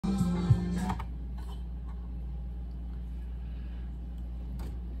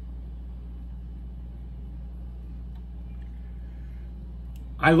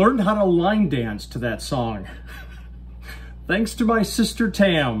I learned how to line dance to that song. Thanks to my sister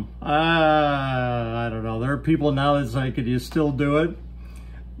Tam. I don't know. There are people now that's like, could you still do it?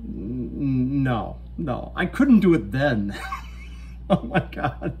 No. I couldn't do it then. Oh my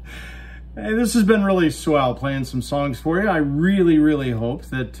God. Hey, this has been really swell playing some songs for you. I really, really hope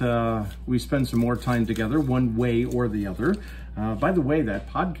that we spend some more time together one way or the other. By the way, that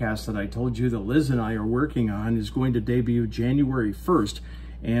podcast that I told you that Liz and I are working on is going to debut January 1st.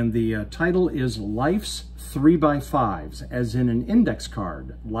 And the title is Lifes3x5s, as in an index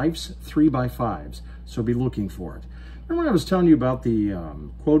card, Lifes3x5s. So be looking for it. Remember when I was telling you about the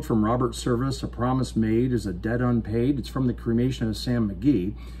quote from Robert Service, "A promise made is a debt unpaid"? It's from the cremation of Sam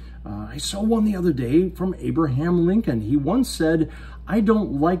McGee. I saw one the other day from Abraham Lincoln. He once said, "I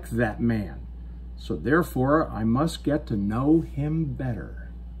don't like that man, so therefore I must get to know him better."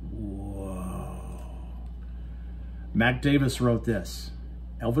 Whoa. Mac Davis wrote this.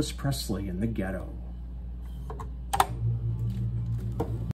 Elvis Presley in the Ghetto.